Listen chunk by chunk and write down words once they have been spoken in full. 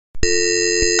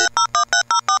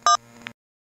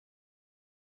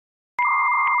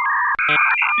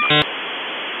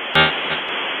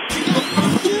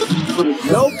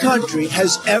No country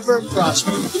has ever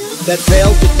prospered that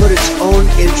failed to put its own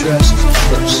interests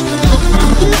first.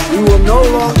 We will no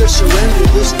longer surrender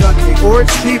this country or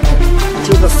its people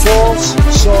to the false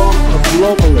song of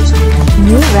globalism.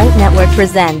 New Right Network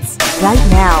presents Right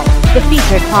Now, the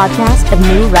featured podcast of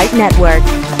New Right Network.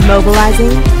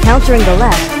 Mobilizing, countering the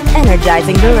left,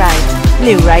 energizing the right.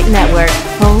 New Right Network,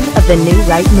 home of the New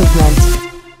Right movement.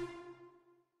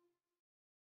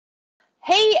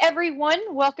 Hey everyone,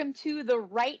 welcome to the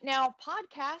Right Now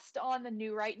podcast on the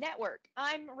New Right Network.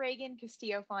 I'm Reagan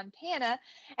Castillo-Fontana,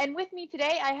 and with me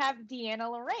today I have Deanna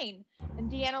Lorraine.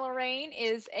 And Deanna Lorraine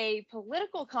is a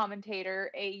political commentator,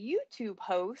 a YouTube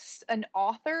host, an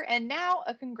author, and now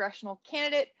a congressional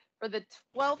candidate for the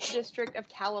 12th District of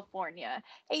California.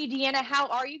 Hey Deanna, how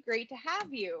are you? Great to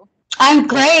have you. I'm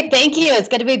great, thank you. It's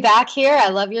good to be back here. I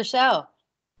love your show.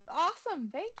 Awesome,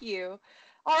 thank you.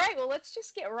 All right, well, let's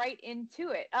just get right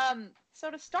into it. So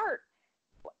to start,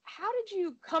 how did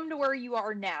you come to where you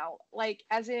are now? Like,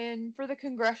 as in for the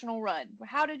congressional run?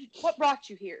 What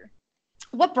brought you here?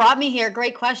 What brought me here?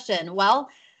 Great question. Well,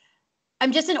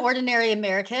 I'm just an ordinary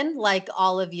American like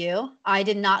all of you. I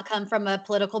did not come from a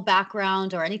political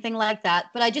background or anything like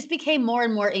that, but I just became more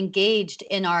and more engaged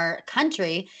in our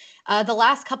country the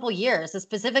last couple years,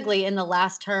 specifically in the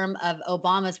last term of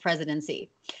Obama's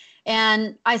presidency.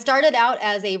 And I started out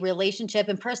as a relationship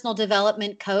and personal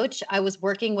development coach. I was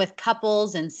working with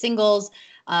couples and singles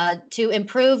to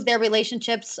improve their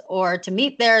relationships or to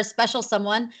meet their special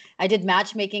someone. I did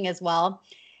matchmaking as well,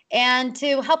 and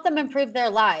to help them improve their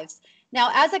lives.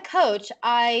 Now, as a coach,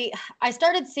 I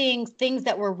started seeing things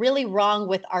that were really wrong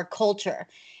with our culture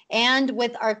and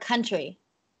with our country,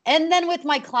 and then with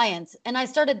my clients. And I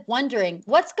started wondering,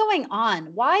 what's going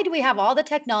on? Why do we have all the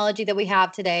technology that we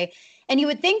have today? And you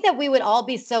would think that we would all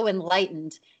be so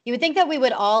enlightened. You would think that we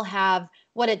would all have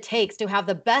what it takes to have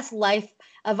the best life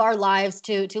of our lives,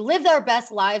 to live our best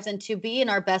lives and to be in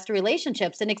our best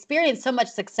relationships and experience so much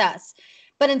success.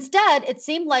 But instead, it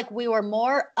seemed like we were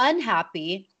more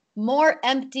unhappy, more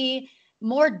empty,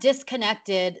 more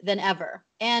disconnected than ever.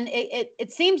 And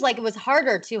it seems like it was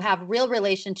harder to have real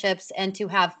relationships and to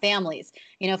have families.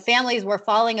 You know, families were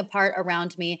falling apart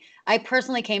around me. I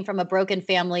personally came from a broken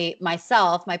family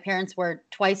myself. My parents were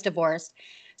twice divorced.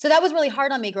 So that was really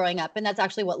hard on me growing up. And that's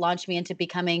actually what launched me into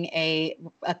becoming a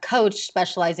coach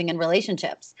specializing in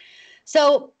relationships.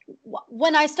 So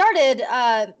when I started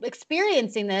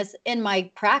experiencing this in my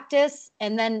practice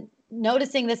and then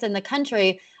noticing this in the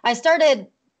country, I started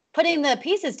putting the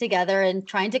pieces together and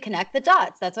trying to connect the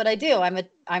dots. That's what I do.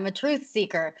 I'm a truth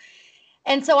seeker.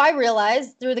 And so I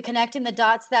realized through the connecting the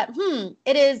dots that,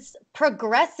 it is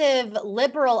progressive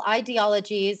liberal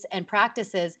ideologies and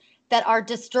practices that are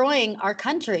destroying our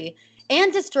country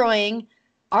and destroying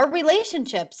our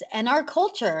relationships and our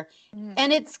culture.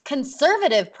 And it's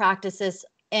conservative practices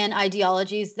and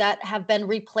ideologies that have been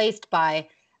replaced by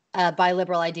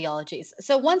liberal ideologies.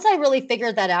 So once I really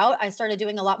figured that out, I started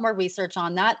doing a lot more research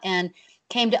on that and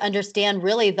came to understand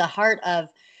really the heart of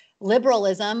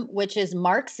liberalism, which is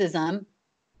Marxism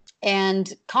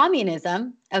and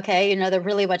communism. Okay, you know, they're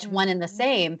really much one and the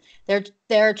same.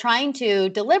 They're trying to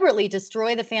deliberately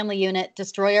destroy the family unit,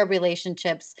 destroy our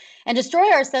relationships, and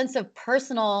destroy our sense of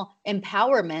personal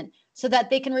empowerment so that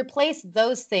they can replace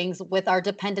those things with our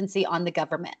dependency on the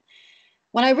government.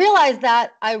 When I realized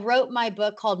that, I wrote my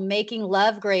book called Making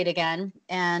Love Great Again.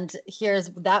 And here's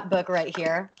that book right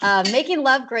here. Making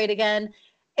Love Great Again.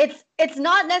 It's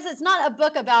not a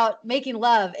book about making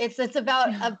love. It's about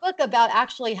a book about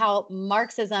actually how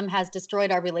Marxism has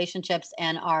destroyed our relationships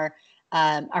and our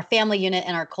family unit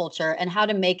and our culture, and how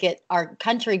to make it our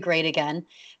country great again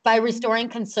by restoring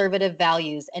conservative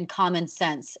values and common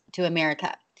sense to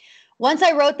America. Once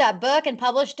I wrote that book and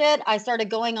published it, I started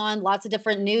going on lots of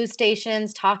different news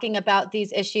stations talking about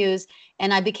these issues,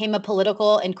 and I became a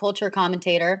political and culture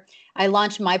commentator. I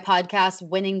launched my podcast,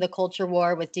 Winning the Culture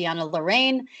War with Deanna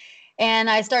Lorraine, and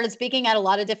I started speaking at a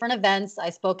lot of different events. I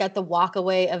spoke at the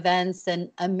Walkaway events and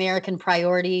American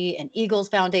Priority and Eagles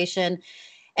Foundation.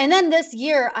 And then this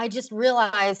year, I just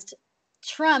realized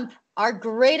Trump, our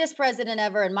greatest president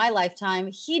ever in my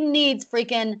lifetime, he needs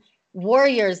freaking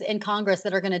warriors in Congress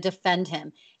that are going to defend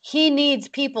him. He needs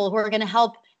people who are going to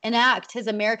help enact his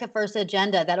America First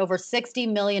agenda that over 60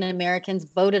 million Americans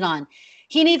voted on.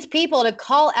 He needs people to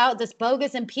call out this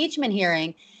bogus impeachment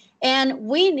hearing. And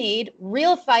we need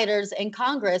real fighters in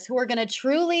Congress who are going to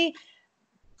truly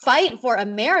fight for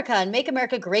America and make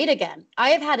America great again. I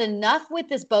have had enough with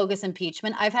this bogus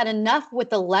impeachment. I've had enough with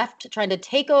the left trying to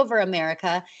take over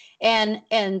America and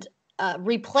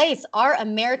replace our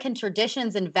American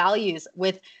traditions and values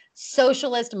with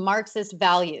socialist Marxist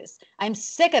values. I'm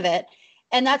sick of it.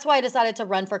 And that's why I decided to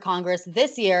run for Congress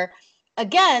this year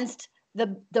against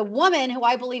the woman who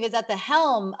I believe is at the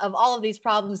helm of all of these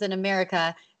problems in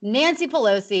America, Nancy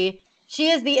Pelosi. She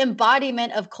is the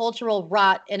embodiment of cultural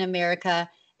rot in America.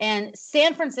 And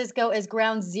San Francisco is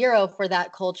ground zero for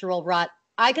that cultural rot.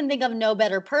 I can think of no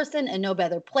better person and no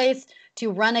better place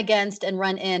to run against and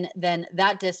run in than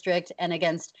that district and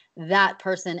against that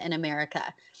person in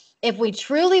America. If we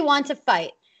truly want to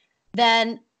fight,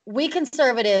 then we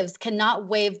conservatives cannot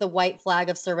wave the white flag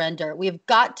of surrender. We have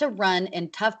got to run in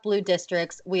tough blue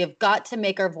districts. We have got to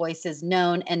make our voices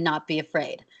known and not be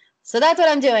afraid. So that's what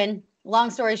I'm doing.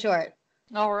 Long story short.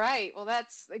 All right. Well,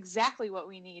 that's exactly what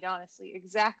we need, honestly.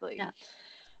 Exactly.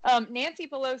 Yeah. Nancy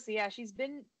Pelosi, yeah, she's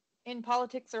been in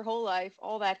politics her whole life,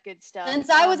 all that good stuff. Since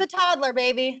I was a toddler,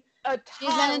 baby. A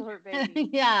toddler, baby.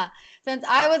 Yeah. Since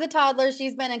I was a toddler,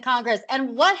 she's been in Congress.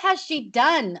 And what has she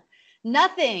done?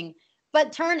 Nothing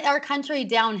but turn our country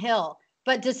downhill,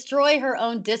 but destroy her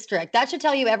own district. That should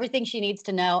tell you everything she needs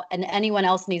to know and anyone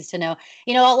else needs to know.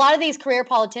 You know, a lot of these career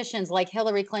politicians like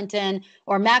Hillary Clinton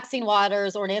or Maxine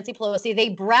Waters or Nancy Pelosi, they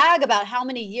brag about how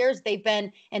many years they've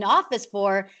been in office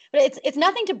for, but it's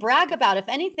nothing to brag about. If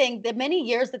anything, the many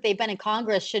years that they've been in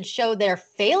Congress should show their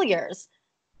failures.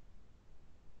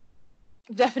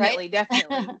 Definitely, Right?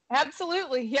 definitely.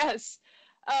 Absolutely, yes.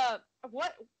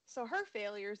 So her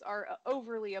failures are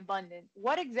overly abundant.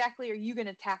 What exactly are you going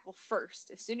to tackle first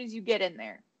as soon as you get in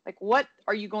there? Like, what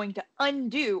are you going to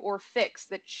undo or fix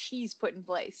that she's put in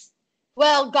place?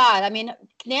 Well, God, I mean,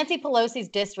 Nancy Pelosi's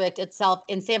district itself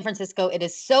in San Francisco, it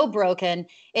is so broken.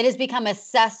 It has become a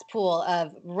cesspool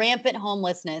of rampant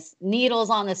homelessness, needles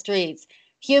on the streets.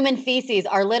 Human feces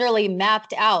are literally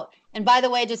mapped out. And by the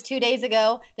way, just 2 days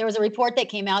ago, there was a report that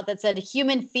came out that said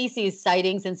human feces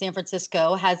sightings in San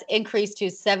Francisco has increased to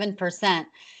 7%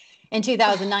 in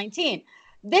 2019.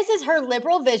 This is her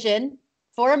liberal vision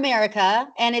for America,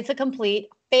 and it's a complete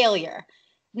failure.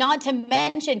 Not to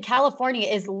mention, California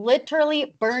is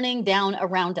literally burning down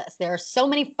around us. There are so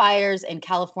many fires in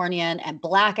California and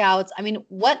blackouts. I mean,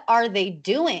 what are they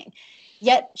doing?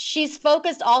 Yet she's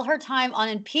focused all her time on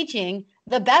impeaching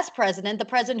the best president, the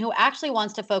president who actually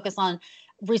wants to focus on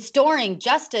restoring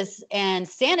justice and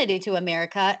sanity to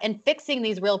America and fixing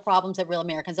these real problems that real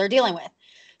Americans are dealing with.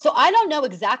 So I don't know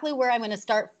exactly where I'm going to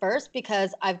start first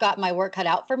because I've got my work cut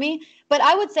out for me. But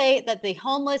I would say that the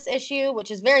homeless issue,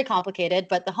 which is very complicated,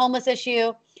 but the homeless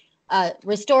issue,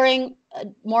 restoring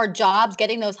more jobs,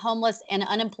 getting those homeless and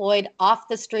unemployed off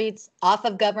the streets, off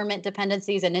of government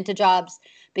dependencies and into jobs,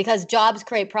 because jobs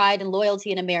create pride and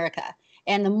loyalty in America.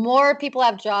 And the more people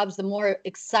have jobs, the more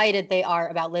excited they are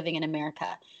about living in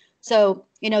America. So,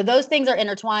 you know, those things are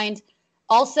intertwined.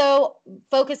 Also,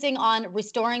 focusing on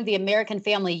restoring the American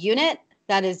family unit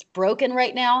that is broken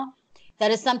right now.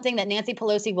 That is something that Nancy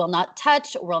Pelosi will not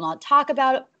touch, will not talk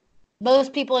about.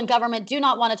 Most people in government do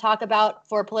not want to talk about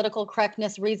for political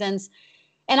correctness reasons.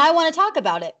 And I want to talk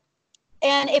about it.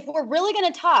 And if we're really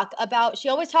going to talk about, she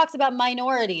always talks about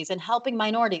minorities and helping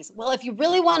minorities. Well, if you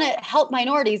really want to help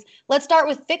minorities, let's start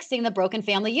with fixing the broken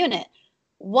family unit.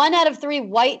 1 out of 3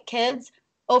 white kids,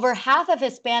 over half of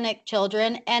Hispanic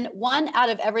children, and 1 out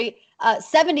of every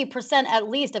 70% at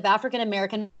least of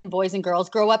African-American boys and girls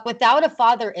grow up without a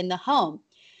father in the home.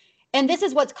 And this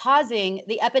is what's causing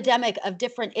the epidemic of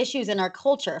different issues in our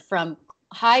culture, from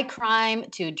high crime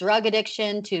to drug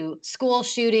addiction to school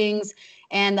shootings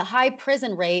and the high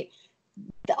prison rate.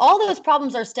 All those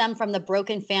problems are stemmed from the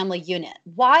broken family unit.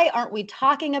 Why aren't we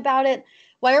talking about it?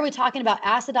 Why are we talking about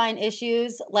acidine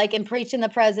issues like impeaching the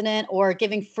president or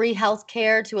giving free health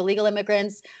care to illegal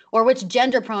immigrants, or which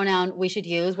gender pronoun we should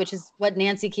use, which is what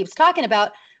Nancy keeps talking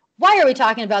about? Why are we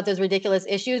talking about those ridiculous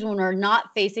issues when we're not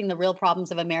facing the real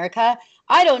problems of America?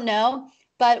 I don't know,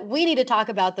 but we need to talk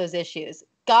about those issues.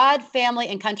 God, family,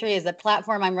 and country is the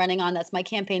platform I'm running on. That's my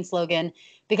campaign slogan,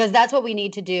 because that's what we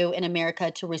need to do in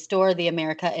America to restore the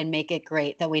America and make it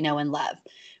great that we know and love.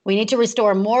 We need to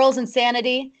restore morals and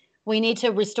sanity. We need to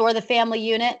restore the family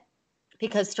unit,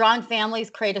 because strong families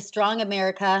create a strong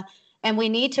America. And we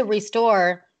need to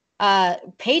restore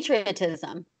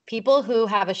patriotism, people who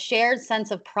have a shared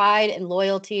sense of pride and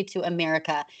loyalty to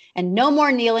America. And no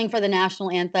more kneeling for the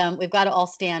national anthem. We've got to all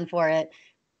stand for it.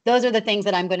 Those are the things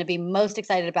that I'm going to be most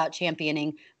excited about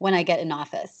championing when I get in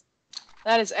office.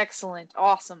 That is excellent.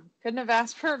 Awesome. Couldn't have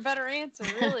asked for a better answer,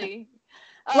 really.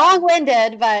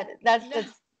 Long-winded, but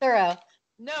that's thorough.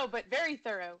 No, but very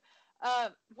thorough.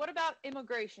 What about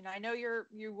immigration? I know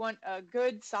you want a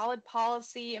good, solid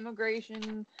policy,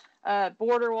 immigration,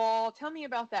 border wall. Tell me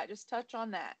about that. Just touch on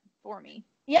that for me.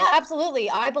 Yeah, absolutely.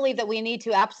 I believe that we need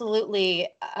to absolutely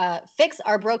fix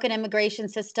our broken immigration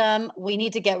system. We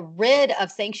need to get rid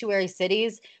of sanctuary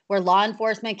cities where law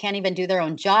enforcement can't even do their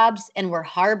own jobs, and we're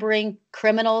harboring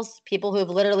criminals, people who have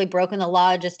literally broken the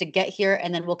law just to get here,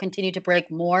 and then will continue to break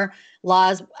more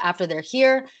laws after they're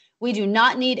here. We do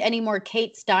not need any more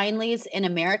Kate Steinleys in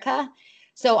America.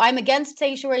 So I'm against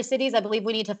sanctuary cities. I believe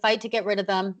we need to fight to get rid of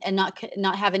them and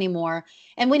not have any more.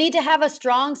 And we need to have a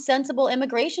strong, sensible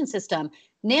immigration system.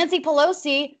 Nancy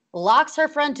Pelosi locks her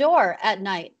front door at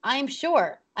night. I'm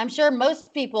sure. I'm sure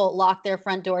most people lock their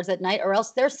front doors at night, or else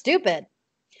they're stupid.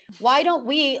 Why don't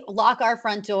we lock our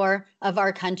front door of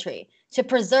our country to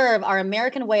preserve our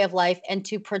American way of life and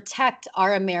to protect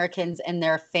our Americans and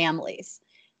their families?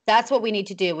 That's what we need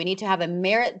to do. We need to have a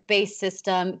merit-based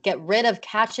system, get rid of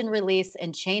catch and release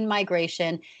and chain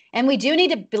migration. And we do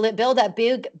need to build that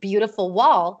big, beautiful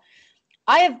wall.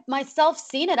 I have myself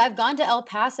seen it. I've gone to El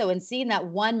Paso and seen that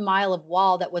 1 mile of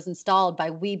wall that was installed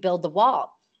by We Build the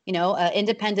Wall, an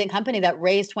independent company that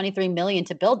raised $23 million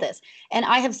to build this. And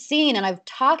I have seen and I've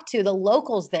talked to the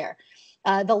locals there,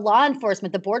 the law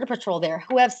enforcement, the Border Patrol there,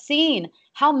 who have seen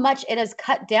how much it has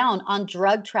cut down on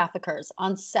drug traffickers,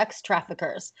 on sex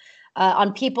traffickers,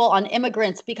 on people, on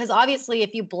immigrants. Because obviously,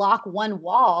 if you block one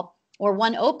wall or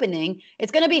one opening,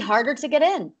 it's going to be harder to get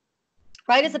in,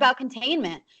 right? It's about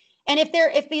containment. And if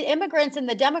the immigrants and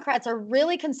the Democrats are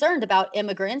really concerned about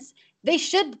immigrants, they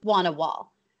should want a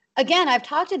wall. Again, I've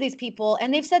talked to these people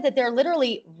and they've said that they're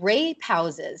literally rape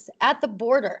houses at the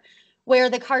border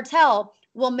where the cartel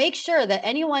will make sure that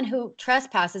anyone who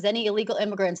trespasses, any illegal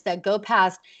immigrants that go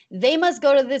past, they must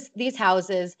go to these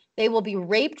houses. They will be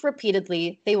raped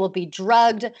repeatedly. They will be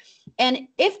drugged. And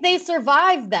if they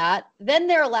survive that, then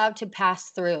they're allowed to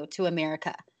pass through to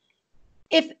America.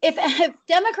 If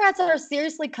Democrats are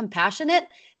seriously compassionate,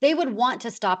 they would want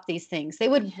to stop these things. They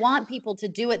would want people to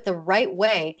do it the right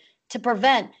way to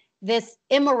prevent this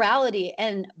immorality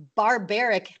and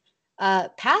barbaric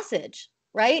passage,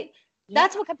 right? Yeah.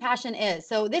 That's what compassion is.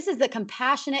 So this is the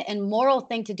compassionate and moral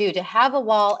thing to do, to have a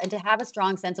wall and to have a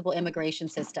strong, sensible immigration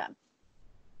system.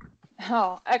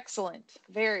 Oh, excellent.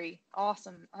 Very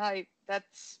awesome.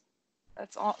 That's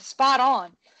all, spot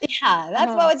on. Yeah,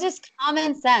 that's what it's just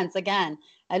common sense. Again,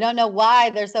 I don't know why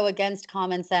they're so against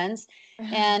common sense.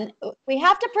 And we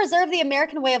have to preserve the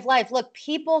American way of life. Look,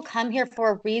 people come here for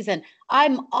a reason.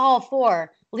 I'm all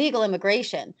for legal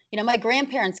immigration. My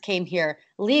grandparents came here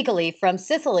legally from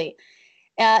Sicily,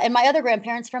 and my other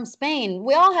grandparents from Spain.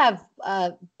 We all have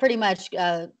pretty much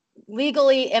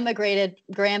legally immigrated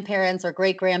grandparents or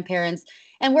great grandparents,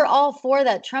 and we're all for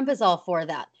that. Trump is all for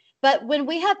that. But when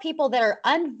we have people that are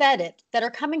unvetted, that are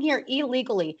coming here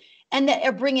illegally, and that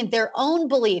are bringing their own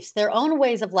beliefs, their own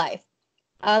ways of life,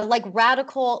 like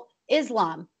radical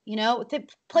Islam,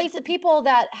 people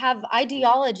that have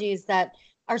ideologies that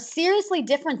are seriously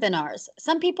different than ours.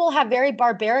 Some people have very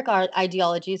barbaric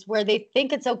ideologies where they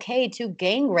think it's okay to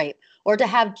gang rape or to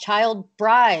have child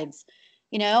brides,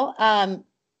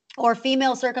 or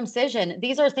female circumcision.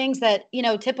 These are things that,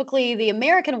 typically the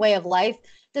American way of life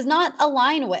does not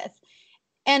align with.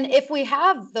 And if we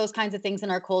have those kinds of things in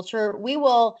our culture, we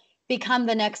will become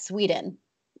the next Sweden.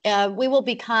 We will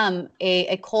become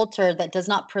a culture that does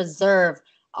not preserve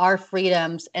our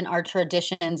freedoms and our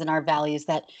traditions and our values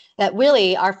that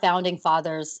really our founding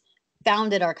fathers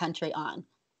founded our country on.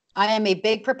 I am a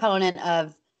big proponent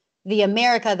of the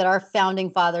America that our founding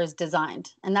fathers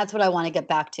designed. And that's what I want to get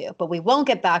back to. But we won't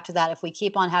get back to that if we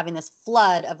keep on having this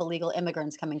flood of illegal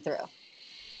immigrants coming through.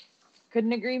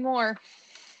 Couldn't agree more.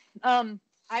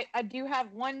 I do have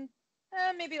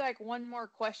maybe one more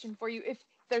question for you. If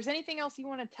there's anything else you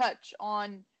want to touch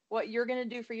on what you're going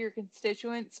to do for your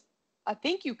constituents, I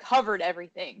think you covered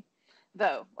everything,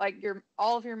 though,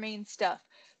 all of your main stuff.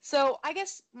 So I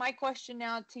guess my question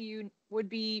now to you would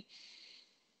be,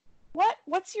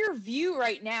 what's your view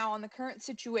right now on the current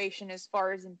situation as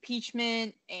far as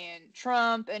impeachment and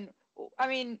Trump? And I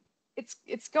mean,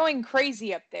 it's going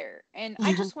crazy up there. And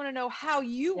I just want to know how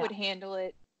you would handle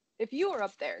it if you were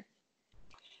up there.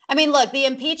 I mean, look, the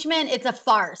impeachment, it's a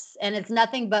farce, and it's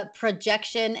nothing but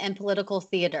projection and political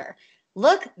theater.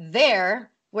 Look there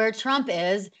where Trump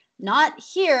is, not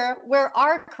here where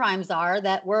our crimes are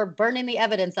that we're burning the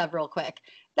evidence of real quick.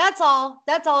 That's all.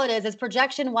 That's all it is. It's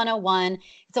projection 101.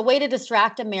 It's a way to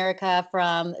distract America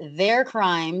from their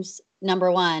crimes,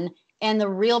 number one, and the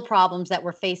real problems that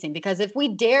we're facing. Because if we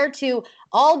dare to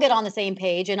all get on the same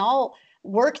page and all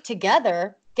work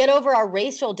together, get over our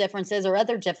racial differences or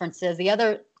other differences, the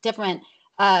other different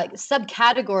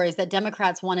subcategories that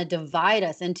Democrats want to divide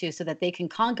us into so that they can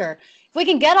conquer. If we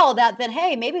can get all that, then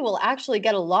hey, maybe we'll actually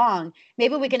get along.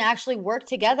 Maybe we can actually work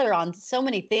together on so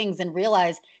many things and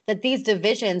realize that these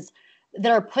divisions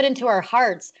that are put into our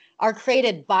hearts are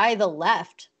created by the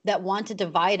left that want to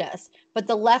divide us. But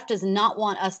the left does not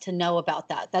want us to know about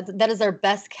that. That is their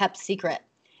best kept secret.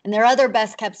 And their other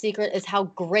best kept secret is how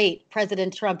great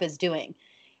President Trump is doing.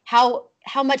 How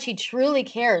much he truly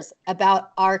cares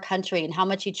about our country and how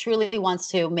much he truly wants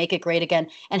to make it great again.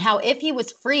 And how if he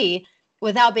was free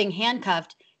without being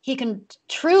handcuffed, he can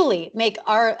truly make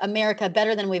our America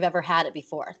better than we've ever had it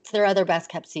before. It's their other best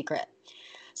kept secret.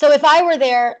 So if I were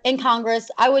there in Congress,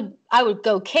 I would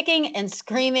go kicking and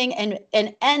screaming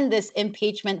and end this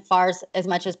impeachment farce as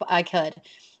much as I could.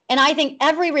 And I think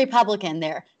every Republican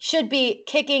there should be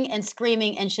kicking and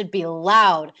screaming and should be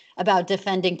loud about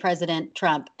defending President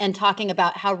Trump and talking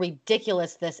about how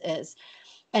ridiculous this is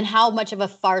and how much of a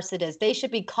farce it is. They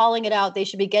should be calling it out. They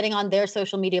should be getting on their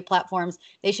social media platforms.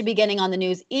 They should be getting on the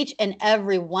news, each and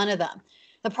every one of them.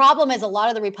 The problem is a lot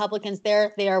of the Republicans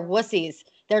there, they are wussies.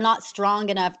 They're not strong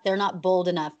enough. They're not bold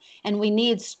enough. And we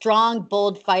need strong,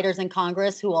 bold fighters in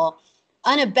Congress who will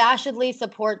unabashedly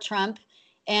support Trump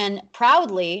and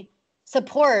proudly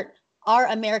support our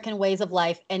American ways of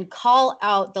life and call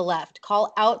out the left,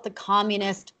 call out the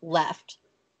communist left.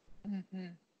 Mm-hmm.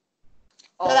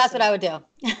 So that's what I would do.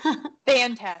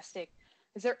 Fantastic.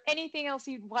 Is there anything else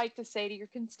you'd like to say to your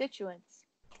constituents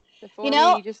before we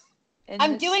just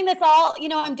I'm doing this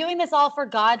all for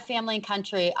God, family, and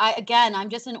country. I'm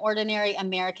just an ordinary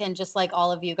American, just like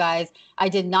all of you guys. I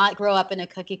did not grow up in a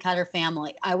cookie cutter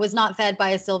family. I was not fed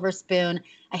by a silver spoon.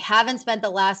 I haven't spent the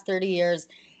last 30 years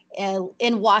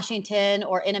in Washington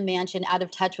or in a mansion out of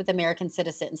touch with American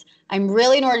citizens. I'm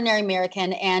really an ordinary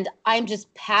American, and I'm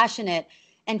just passionate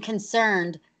and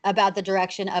concerned about the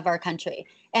direction of our country.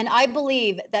 And I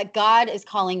believe that God is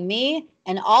calling me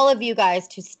and all of you guys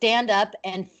to stand up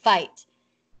and fight.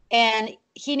 And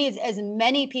he needs as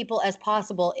many people as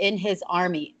possible in his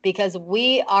army because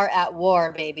we are at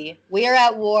war, baby. We are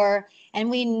at war and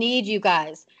we need you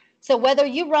guys. So whether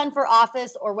you run for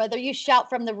office or whether you shout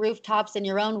from the rooftops in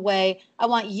your own way, I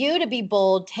want you to be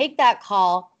bold, take that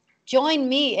call, join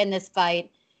me in this fight,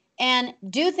 and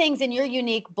do things in your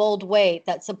unique, bold way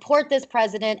that support this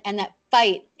president and that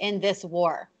fight in this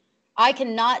war. I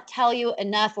cannot tell you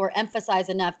enough or emphasize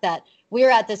enough that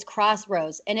we're at this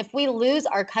crossroads. And if we lose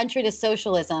our country to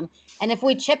socialism, and if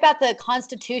we chip at the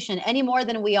Constitution any more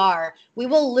than we are, we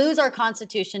will lose our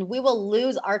Constitution. We will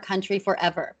lose our country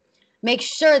forever. Make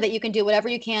sure that you can do whatever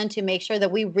you can to make sure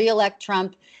that we reelect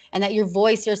Trump and that you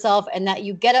voice yourself and that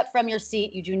you get up from your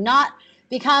seat. You do not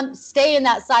stay in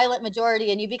that silent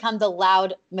majority and you become the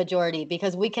loud majority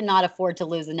because we cannot afford to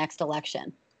lose the next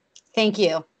election. Thank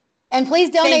you. And please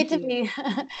donate to me.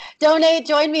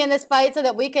 Join me in this fight so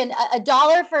that we can,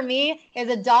 $1 for me is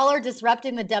 $1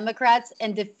 disrupting the Democrats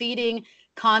and defeating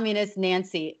communist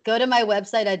Nancy. Go to my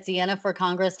website at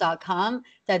DeannaForCongress.com.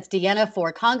 That's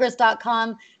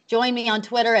DeannaForCongress.com. Join me on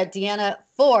Twitter at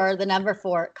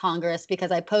Deanna4Congress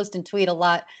because I post and tweet a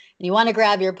lot. And you want to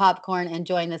grab your popcorn and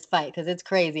join this fight because it's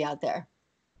crazy out there.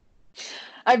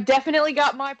 I've definitely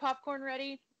got my popcorn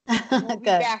ready. We'll be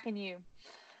backing you.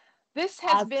 This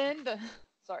has been the...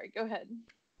 Sorry, go ahead.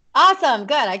 Awesome.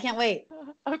 Good. I can't wait.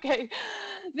 Okay.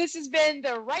 This has been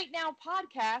the Right Now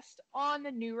podcast on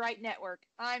the New Right Network.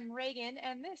 I'm Reagan,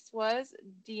 and this was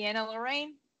Deanna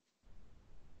Lorraine.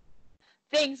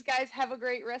 Thanks, guys. Have a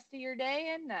great rest of your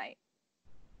day and night.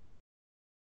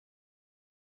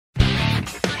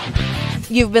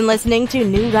 You've been listening to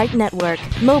New Right Network,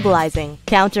 mobilizing,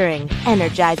 countering,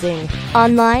 energizing.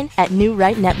 Online at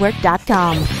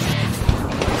newrightnetwork.com.